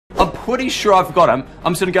pretty sure I've got him.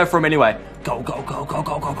 I'm just gonna go for him anyway. Go, go, go, go,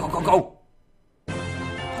 go, go, go, go, go.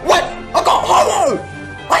 What? I got Holo!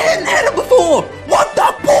 I hadn't had it before! What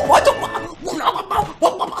the fuck?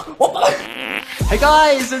 Hey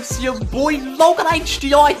guys, it's your boy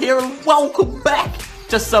LOGinHDi here, and welcome back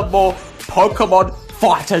to some more Pokemon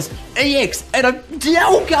Fighters EX. And a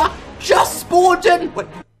Dialga just spawned in! Wait.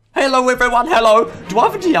 Hello everyone, hello. Do I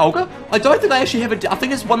have a Dialga? I don't think I actually have a I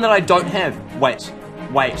think it's one that I don't have. Wait.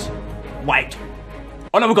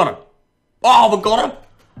 Oh no, we got him. Oh, we got him.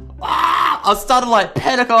 Ah, I started like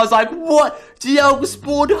panic. I was like, what? Dialga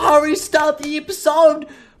spawned, hurry, start the episode.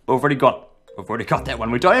 But we've already got that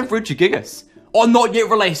one. We don't have Regigigas. Oh, not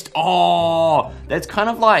yet released. Oh, that's kind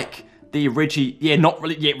of like the Reggie, yeah, not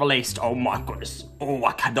really yet released. Oh my goodness. Oh,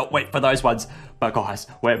 I cannot wait for those ones. But guys,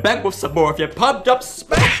 we're back with some more. If you're pumped up,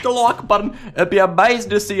 smash the like button. It'd be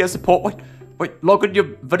amazing to see your support. Wait, Logan, your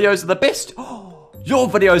videos are the best. Oh, your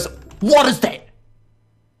videos, what is that?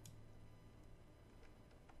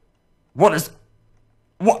 What?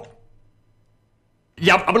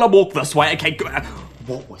 Yeah, I'm gonna walk this way. Okay, good.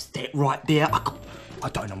 What was that right there? I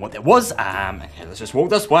don't know what that was. Okay, let's just walk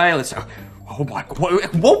this way. Oh my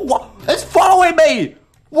god, what? It's following me.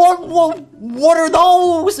 What are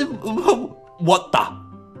those? What the?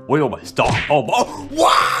 We almost died. Oh,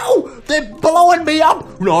 wow! They're blowing me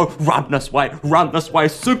up. No, run this way,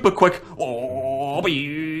 super quick. Oh,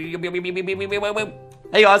 hey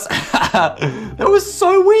guys, that was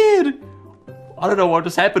so weird. I don't know what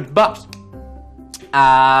just happened, but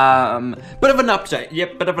bit of an update.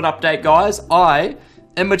 Yep, bit of an update, guys. I,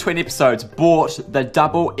 in between episodes, bought the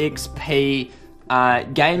double XP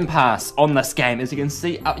game pass on this game. As you can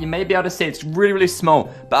see, you may be able to see it's really, really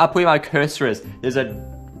small, but up where my cursor is, there's a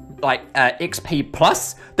XP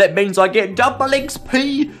plus. That means I get double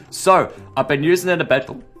XP. So I've been using it a bit.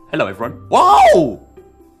 Oh, hello everyone. Whoa!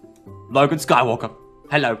 Logan Skywalker.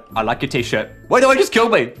 Hello, I like your t-shirt. Wait, no, just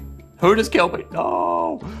killed me. Who just killed me?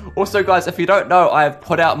 No. Also, guys, if you don't know, I have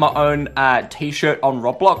put out my own t-shirt on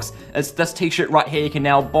Roblox. It's this t-shirt right here. You can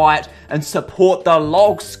now buy it and support the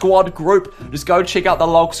Log Squad group. Just go check out the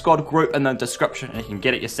Log Squad group in the description, and you can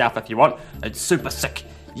get it yourself if you want. It's super sick.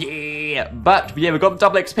 Yeah, but yeah, we've got the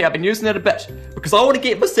double XP. I've been using it a bit because I want to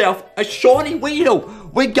get myself a shiny Weedle.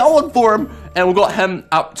 We're going for him, and we've got him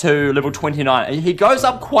up to level 29. He goes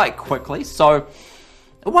up quite quickly, so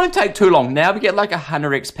it won't take too long. Now we get like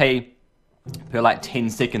 100 XP per like 10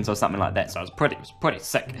 seconds or something like that, so it's pretty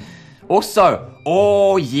sick. Also,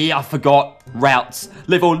 oh yeah, I forgot Routes,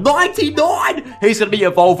 level 99. He's gonna be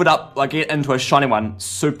evolved up like into a shiny one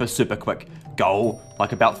super quick. Go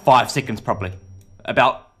like about 5 seconds probably.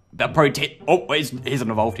 About probably 10. Oh, he's not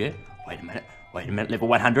evolved yet. Wait a minute, level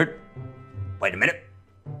 100. Wait a minute.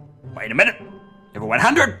 Level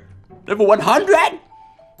 100. Level 100.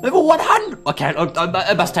 Okay,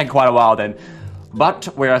 it must take quite a while then.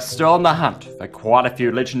 But we are still on the hunt for quite a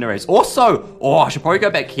few legendaries. Also, oh, I should probably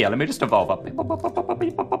go back here. Let me just evolve up.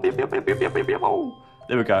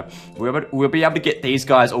 There we go. We'll be able to get these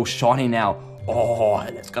guys all shiny now. Oh,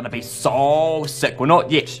 that's gonna be so sick. We're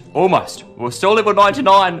not yet. Almost. We're still level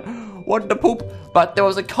 99. What the poop? But there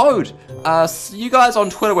was a code. So you guys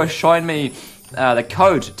on Twitter were showing me the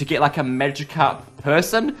code to get like a Magikarp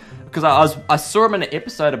person. Because I saw him in an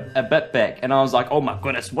episode a bit back, and I was like, oh my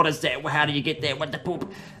goodness, what is that? How do you get that? What the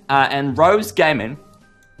poop? And Rose Gaming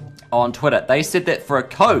on Twitter, they said that for a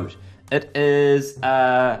code, it is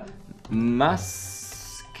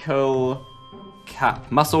Muscle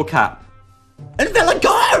Cup. Invalid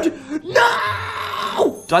code!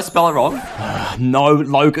 No! Did I spell it wrong? No,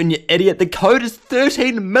 Logan, you idiot. The code is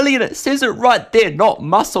 13 million. It says it right there, not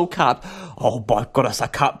Muscle Cup. Oh my goodness, I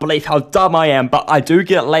can't believe how dumb I am, but I do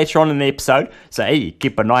get it later on in the episode, so hey,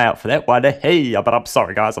 keep an eye out for that one. Hey, but I'm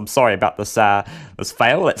sorry guys, I'm sorry about this this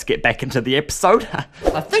fail. Let's get back into the episode.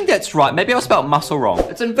 I think that's right. Maybe I spelled muscle wrong.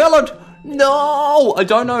 It's invalid. No! I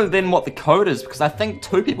don't know then what the code is, because I think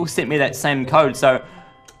 2 people sent me that same code, so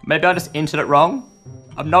maybe I just entered it wrong.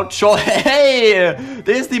 I'm not sure. Hey,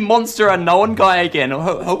 there's the Monster Unknown guy again.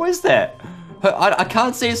 Who is that? I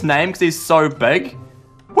can't see his name because he's so big.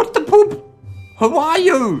 What the poop? Who are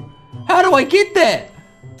you? How do I get that?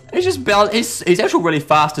 He's just he's actually really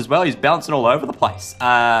fast as well. He's bouncing all over the place.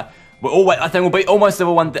 I think we'll be almost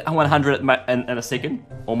level 100 in a second.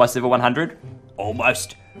 Almost level 100.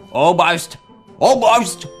 Almost. Come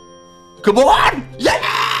on!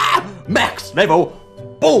 Yeah! Max level.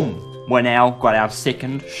 Boom! We're now got our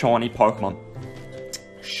second shiny Pokemon.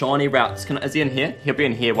 Shiny Routes. Is he in here? He'll be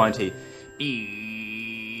in here, won't he?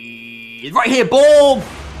 Right here, boom!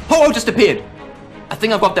 Oh, just appeared. I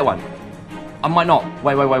think I've got that one. I might not.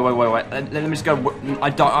 Wait. Let me just go. I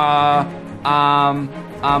don't. I'm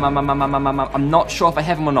not sure if I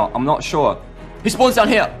have him or not. I'm not sure. He spawns down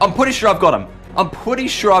here. I'm pretty sure I've got him. I'm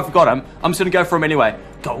just gonna go for him anyway.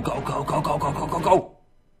 Go. What?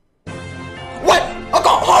 I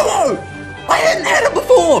got Hollow! I hadn't had him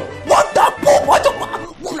before! What the?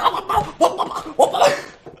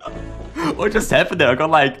 What just happened there?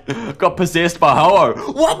 I got possessed by Hollow.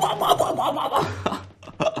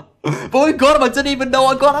 But we got him. I didn't even know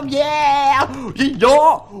I got him. Yeah!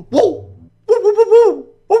 Whoa!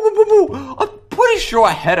 I'm pretty sure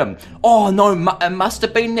I had him. Oh no, it must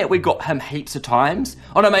have been that we got him heaps of times.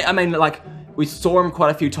 Oh no, mate, I mean like we saw him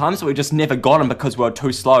quite a few times, but we just never got him because we were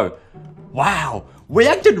too slow. Wow, we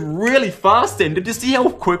acted really fast then. Did you see how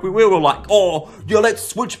quick we were? We were like, oh yeah, let's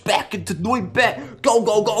switch back into Noi back.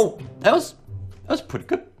 Go. That was pretty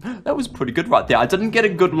good. That was pretty good right there. I didn't get a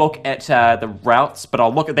good look at the routes, but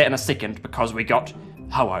I'll look at that in a second because we got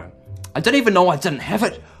Ho-Oh. I didn't even know I didn't have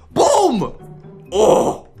it. Boom!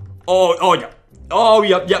 Oh yeah. Oh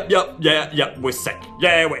yep. We're sick.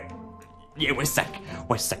 We're sick.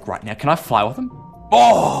 We're sick right now. Can I fly with him?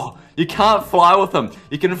 Oh, you can't fly with him.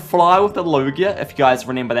 You can fly with the Lugia if you guys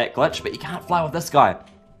remember that glitch, but you can't fly with this guy.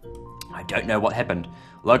 I don't know what happened.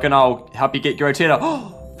 Logan, I'll help you get your Rotetta.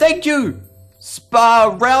 Oh, thank you.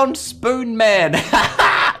 Round Spoon Man.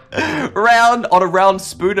 Round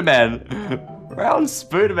Spooner Man. Round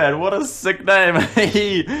Spooner Man, what a sick name.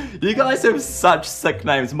 You guys have such sick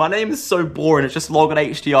names. My name is so boring, it's just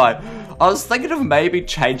LOGinHDi. I was thinking of maybe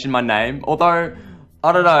changing my name, although,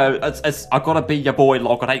 I don't know, I gotta be your boy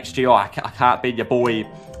LOGinHDi. I can't be your boy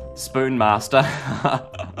Spoonmaster.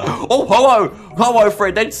 Oh, hello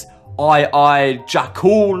friend, that's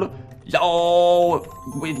Jakul. Yo,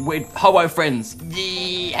 we're Ho-Oh friends.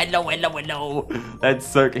 Yeah, hello. That's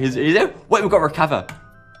so, he's there. Wait, we've got Recover.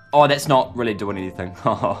 Oh, that's not really doing anything.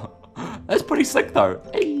 That's pretty sick though.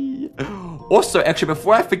 Hey. Also, actually,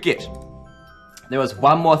 before I forget, there was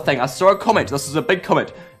one more thing. I saw a comment. This is a big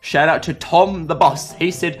comment. Shout out to Tom the boss.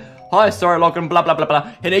 He said, hi, sorry, Login, blah, blah, blah,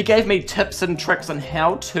 blah. And he gave me tips and tricks on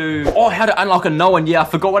how to unlock a Noan. Yeah, I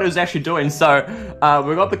forgot what he was actually doing. So,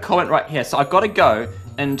 we got the comment right here. So, I've got to go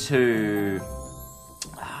into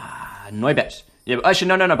Noibat. Yeah, but actually,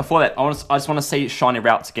 no, before that, I just want to see shiny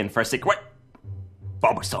routes again for a sec. Wait.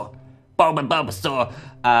 Bulbasaur.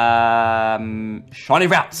 Shiny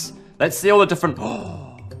routes. Let's see all the different...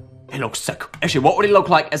 Oh, he looks sick. Actually, what would he look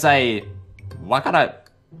like as a... Why can't I...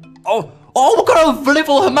 Oh, we're gonna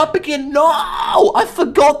level him up again. No, I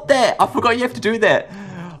forgot that. I forgot you have to do that.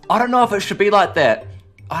 I don't know if it should be like that.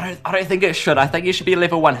 I don't think it should. I think you should be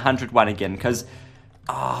level 101 again, because...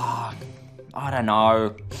 I don't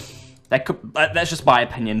know. That's just my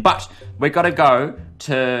opinion. But we gotta go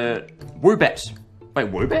to Woobat. Wait,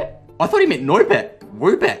 Woobat? I thought he meant Noibat.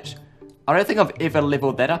 Woobat. I don't think I've ever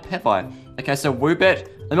leveled that up, have I? Okay, so Woobat.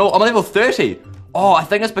 I'm level 30. Oh, I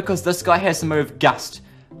think it's because this guy has the move Gust.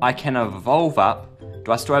 I can evolve up.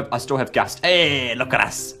 I still have Gust. Hey, look at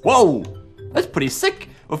us. Whoa, that's pretty sick.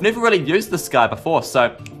 We've never really used this guy before,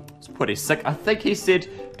 so it's pretty sick. I think he said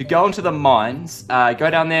to go into the mines, go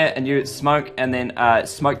down there and use Smoke, and then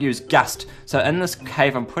Smoke use Gust. So in this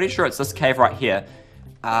cave, I'm pretty sure it's this cave right here.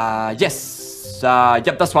 Yes.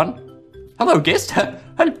 Yep, this one. Hello, guest.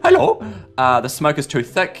 Hello. The smoke is too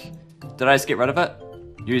thick. Did I just get rid of it?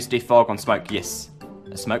 Use defog on smoke. Yes.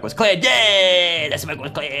 The smoke was cleared. Yeah, the smoke was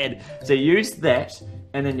cleared. So you use that,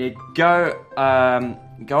 and then you go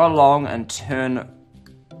along and turn.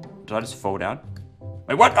 Did I just fall down?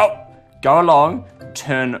 Wait, what? Oh, go along,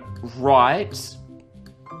 turn right,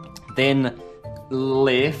 then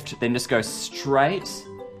left, then just go straight.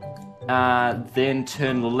 Then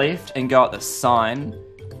turn left and go at the sign.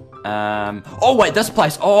 Oh wait, this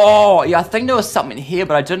place. Oh yeah, I think there was something here,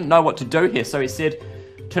 but I didn't know what to do here. So he said,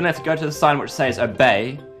 turn left, go to the sign which says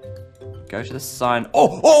obey. Go to the sign.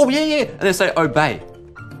 Oh yeah, and then say obey.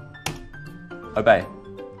 Obey.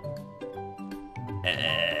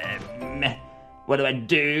 What do I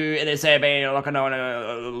do? And then say obey. Look,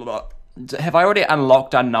 no. Have I already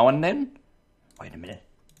unlocked Unknown then? Wait a minute.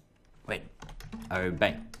 Wait.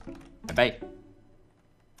 Obey. Obey.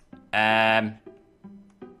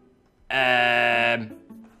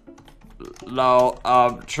 No,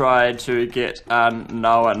 I'm trying to get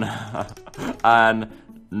Unknown. Unknown.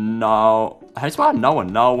 How do you spell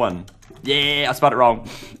Unknown? No one. Yeah, I spelled it wrong.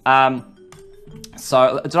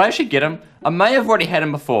 So, did I actually get him? I may have already had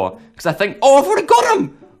him before. Because I think, I've already got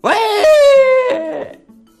him! Whee!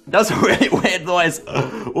 That's a really weird noise.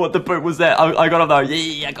 What the poop was that? I got him though.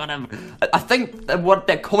 Yeah, I got him. I think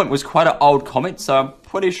that comment was quite an old comment, so I'm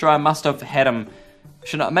pretty sure I must have had him.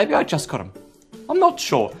 Maybe I just got him. I'm not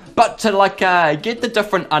sure. But to like get the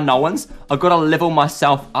different unknowns, I've got to level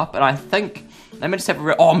myself up, and I think, let me just have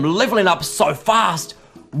a I'm leveling up so fast.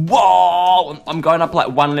 Whoa, I'm going up like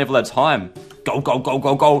one level at a time. Go, go, go,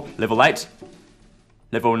 go, go. Level 8.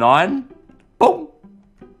 Level 9. Boom.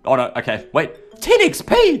 Oh no, okay, wait. 10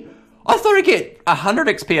 XP. I thought I'd get 100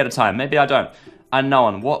 XP at a time. Maybe I don't.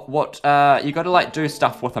 Unknown. What, you got to like do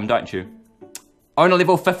stuff with them, don't you? Only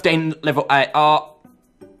level 15, level 8. Well,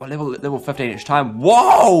 level 15 each time.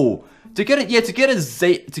 Whoa! To get it, yeah, to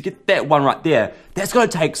get that one right there, that's gonna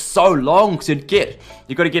take so long. Cause you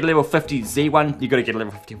gotta get a level 50 Z1, you gotta get a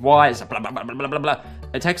level 50 Y, it's blah blah blah blah blah blah.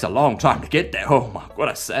 It takes a long time to get there. Oh my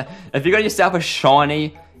goodness! If you got yourself a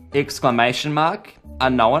shiny exclamation mark,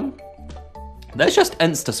 unknown, that's just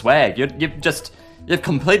insta swag. You've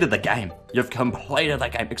completed the game. You've completed the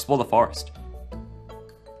game. Explore the forest.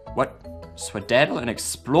 What? Skedaddle and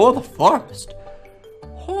explore the forest.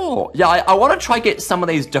 Oh, yeah, I want to try get some of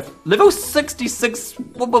these level 66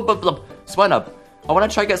 Swinub. I want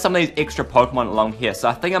to try get some of these extra Pokemon along here. So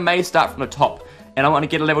I think I may start from the top, and I want to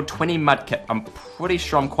get a level 20 Mudkip. I'm pretty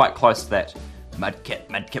sure I'm quite close to that.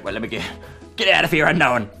 Mudkip. Wait, let me get out of here,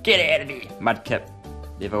 unknown. Get out of here. Mudkip.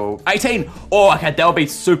 Level 18. Oh, okay, that'll be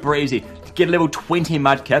super easy to get a level 20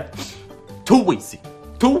 Mudkip. Too easy.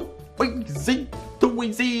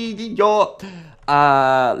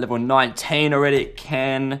 Level 19 already.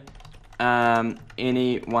 Can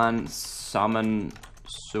anyone summon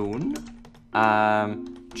soon?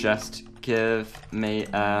 Just give me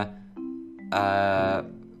a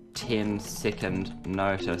 10-second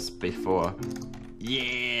notice before.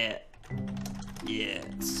 Yeah,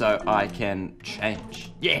 so I can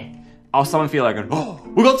change. Yeah, I'll summon Feelogan. Oh,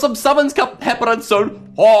 we got some summons happening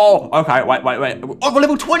soon. Oh, okay, wait. Oh, we're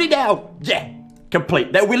level 20 now. Yeah.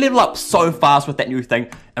 Complete. We level up so fast with that new thing,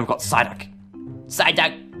 and we've got Psyduck.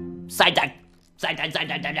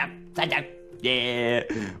 Yeah,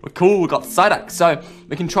 we're cool. We've got Psyduck, so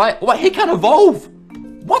we can try it. Oh, wait, he can't evolve.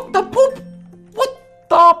 What the poop?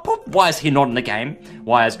 Why is he not in the game?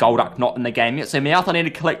 Why is Golduck not in the game yet? So Meowth, I need to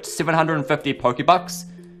collect 750 Pokebucks.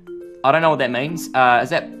 I don't know what that means. Is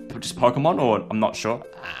that just Pokemon, or I'm not sure.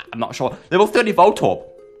 Level 30 Voltorb.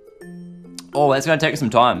 Oh, that's gonna take some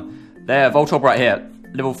time. There, Voltorb right here,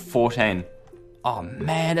 level 14. Oh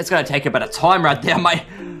man, that's gonna take a bit of time right there, mate.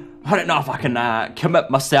 I don't know if I can commit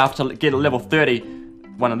myself to get a level 30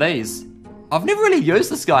 one of these. I've never really used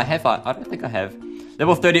this guy, have I? I don't think I have.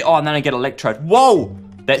 Level 30, oh, and then I get Electrode. Whoa,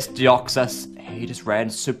 that's Deoxys. He just ran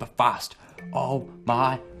super fast. Oh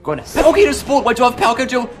my goodness. Palkia just spawned. Wait, do I have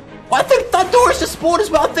Palkia? I think Thundurus just spawned as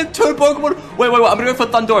well. I think 2 Pokemon. Wait, I'm gonna go for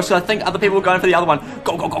Thundurus because I think other people are going for the other one.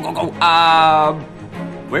 Go.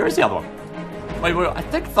 Where is the other one? Wait, I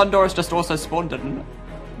think Thundurus just also spawned, didn't it?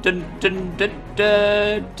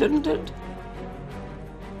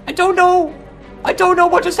 I don't know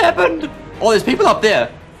what just happened. Oh, there's people up there.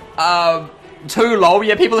 2 lol,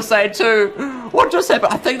 yeah, people are saying 2. What just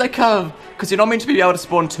happened? I think they kind of, because you're not meant to be able to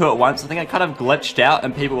spawn 2 at once, I think it kind of glitched out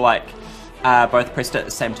and people like both pressed it at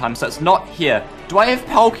the same time, so it's not here. Do I have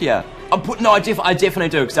Palkia? No, I definitely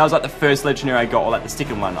do, because that was like the first legendary I got, or like the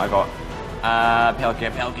second one I got. Palkia,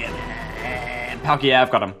 I've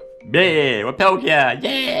got him. Yeah, with Palkia,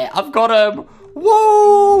 yeah, I've got him.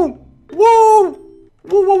 Whoa.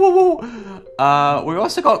 We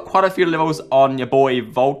also got quite a few levels on your boy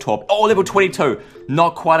Voltorb. Oh, level 22,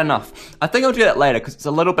 not quite enough. I think I'll do that later, because it's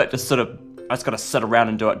a little bit just sort of, I just gotta sit around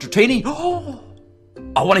and do it. Dratini, oh,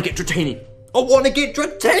 I wanna get Dratini. Oh,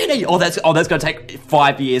 that's gonna take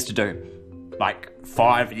 5 years to do. Like,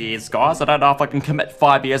 5 years, guys. I don't know if I can commit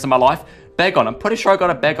 5 years of my life. Bagon, I'm pretty sure I got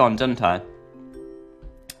a Bagon, didn't I?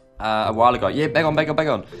 A while ago. Yeah,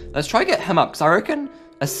 Bagon. Let's try to get him up, because I reckon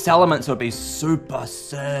a Salamence would be super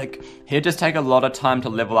sick. He'd just take a lot of time to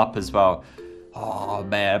level up as well. Oh,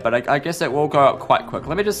 man. But I guess it will go up quite quick.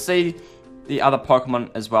 Let me just see the other Pokemon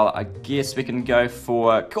as well. I guess we can go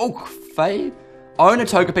for... Oh, Faye. Owner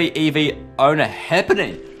Togepi, Eevee, Owner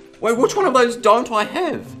Happiny. Wait, which one of those don't I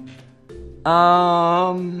have?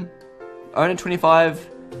 Owner 25...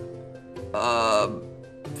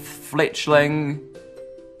 Fletchling,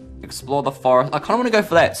 explore the forest. I kind of want to go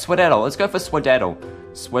for that. Skedaddle. Let's go for Skedaddle.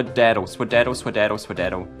 Skedaddle.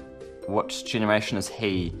 What generation is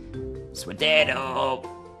he? Skedaddle.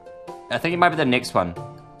 I think it might be the next one.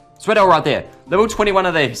 Skedaddle right there. Level 21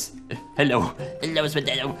 of these. Hello,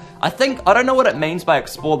 Skedaddle. I don't know what it means by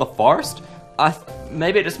explore the forest.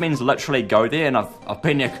 Maybe it just means literally go there, and I've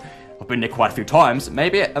been there quite a few times.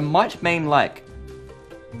 Maybe it might mean like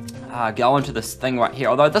go into this thing right here.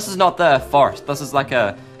 Although this is not the forest. This is like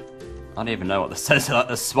a, I don't even know what this is. Like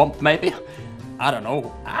a swamp maybe. I don't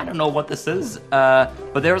know what this is.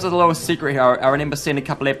 But there is a little secret here. I remember seeing a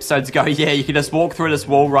couple episodes ago. Yeah, you can just walk through this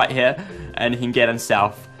wall right here, and you can get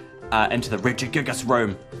himself into the Regigigas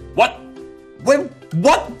room. What?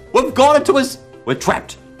 What? We've gone into his. We're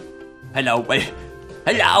trapped. Hello. Wait.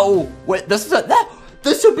 Hello. Wait. This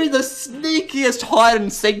will be the sneakiest hide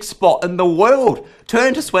and seek spot in the world.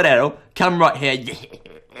 Turn to Sweat Come right here.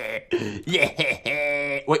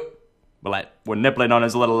 Yeah. Wait. We're nibbling on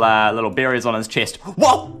his little berries on his chest.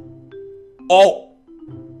 Whoa! Oh!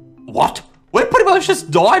 What? We pretty much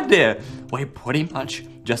just died there. We pretty much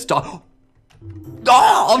just died.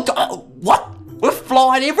 Oh! What? We're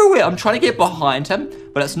flying everywhere. I'm trying to get behind him,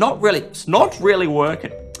 but it's not really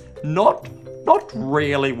working. Not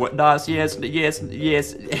really. No, yes.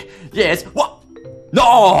 What?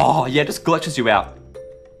 No! Yeah, it just glitches you out.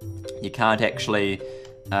 You can't actually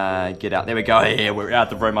get out. There we go. Yeah, we're out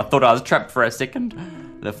the room. I thought I was trapped for a second.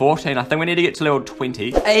 The 14. I think we need to get to level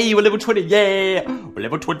 20. Hey, we're level 20. Yeah, we're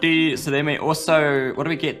level 20. So then we also, what do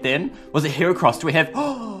we get then? Was it Hero Cross? Do we have?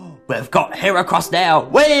 Oh, we've got Hero Cross now.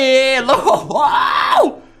 Wait, look!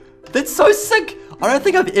 Wow, that's so sick. I don't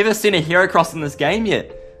think I've ever seen a Hero Cross in this game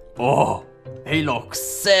yet. Oh, he looks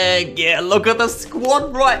sick. Yeah, look at the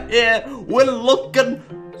squad right here. We're looking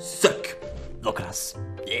sick. Look at us.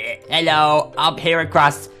 Yeah. Hello, I'm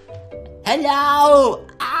Heracross. Hello,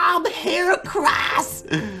 I'm Heracross.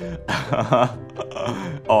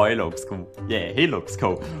 Oh, he looks cool. Yeah, he looks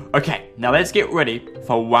cool. Okay, now let's get ready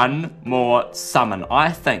for one more summon.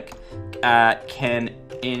 I think, can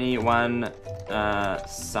anyone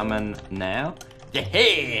summon now?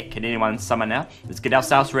 Yeah, can anyone summon now? Let's get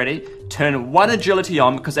ourselves ready. Turn one agility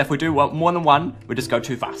on, because if we do more than one, we just go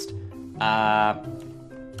too fast.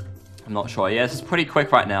 I'm not sure. Yeah, this is pretty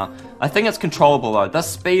quick right now. I think it's controllable though. This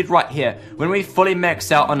speed right here, when we fully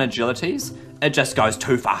max out on agilities, it just goes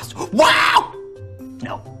too fast. Wow!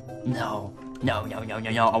 No. I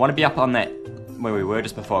want to be up on that where we were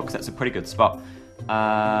just before, because that's a pretty good spot.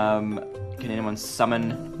 Can anyone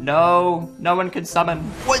summon? No one can summon.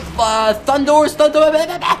 What? Thunder! Oh, it's over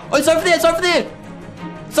there! It's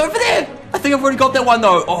over there! I think I've already got that one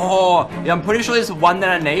though. Oh, yeah, I'm pretty sure there's one that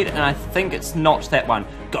I need, and I think it's not that one.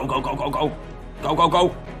 Go. Go,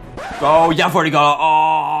 yeah, I've already got it.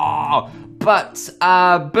 Oh, but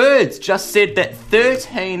Birds just said that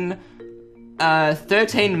 13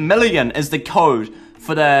 million is the code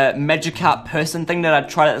for the Magikarp person thing that I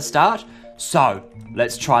tried at the start. So,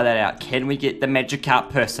 let's try that out. Can we get the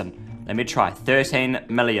Magikarp person? Let me try. 13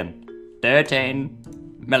 million. 13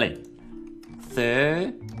 million.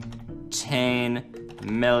 13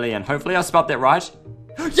 million. Hopefully I spelled that right.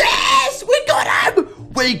 Yes! We got him!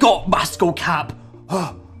 We got Musclecarp.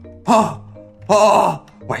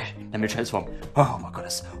 Wait, let me transform. Oh my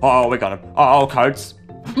goodness. Oh, we got him. Oh, codes.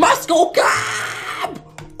 Musclecarp!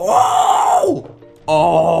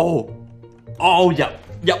 Oh, yep,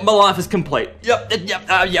 my life is complete. Yep,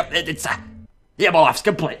 my life's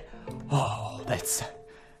complete. Oh, that's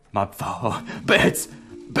my Birds,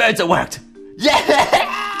 it worked.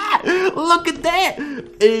 Yeah! Look at that!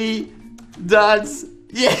 He does.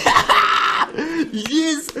 Yeah!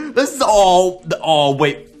 Yes! This is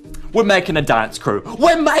wait. We're making a dance crew. Yep,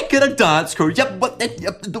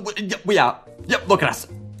 we are. Yep, look at us.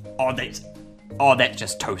 Oh, that's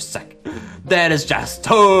just too sick. That is just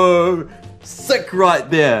too sick right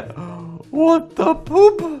there. What the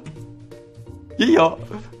poop? Yeah.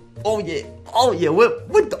 Oh yeah, we're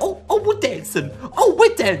dancing. Oh,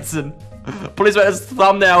 we're dancing. Please make this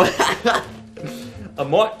thumbnail. I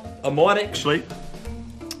might actually.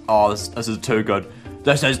 Oh, this is too good.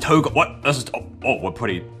 This is too good. What? This is. Oh, we're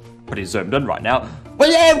pretty zoomed in right now.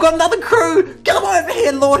 Well, yeah, we've got another crew. Come over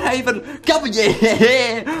here, Lord Haven. Come on,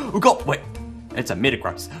 yeah. We've got. Wait, it's a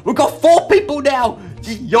Metagross. We've got 4 people now.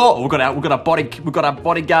 Yo, we've got a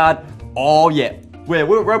bodyguard. Oh yeah,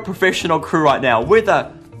 we're a professional crew right now. We're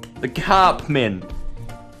the Carp Men.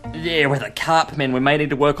 Yeah, we're the Carp Men. We may need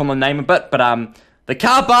to work on the name a bit, but the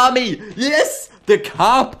Carp Army. Yes, the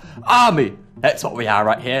Carp Army. That's what we are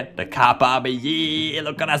right here. The Carp Army. Yeah,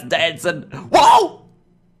 look at us dancing. Whoa!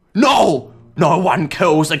 No one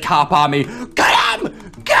kills the Carp Army. Get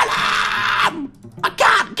him! I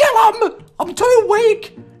can't kill him. I'm too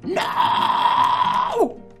weak.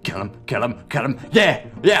 No! Kill him. Yeah.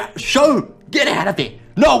 Shoo! Get out of there.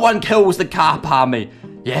 No one kills the Carp Army.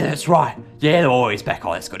 Yeah, that's right. Yeah, oh, he's back.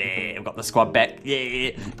 Oh, that's good. Yeah, we've got the squad back.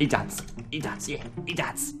 Yeah, he dance. He dance. Yeah, he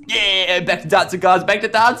dance. Yeah, back to dancing, guys. Back to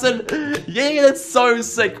dancing. Yeah, that's so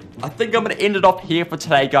sick. I think I'm going to end it off here for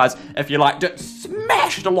today, guys. If you liked it,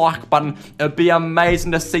 smash the like button. It'd be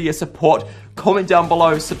amazing to see your support. Comment down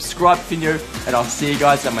below, subscribe if you're new, and I'll see you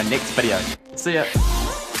guys in my next video. See ya.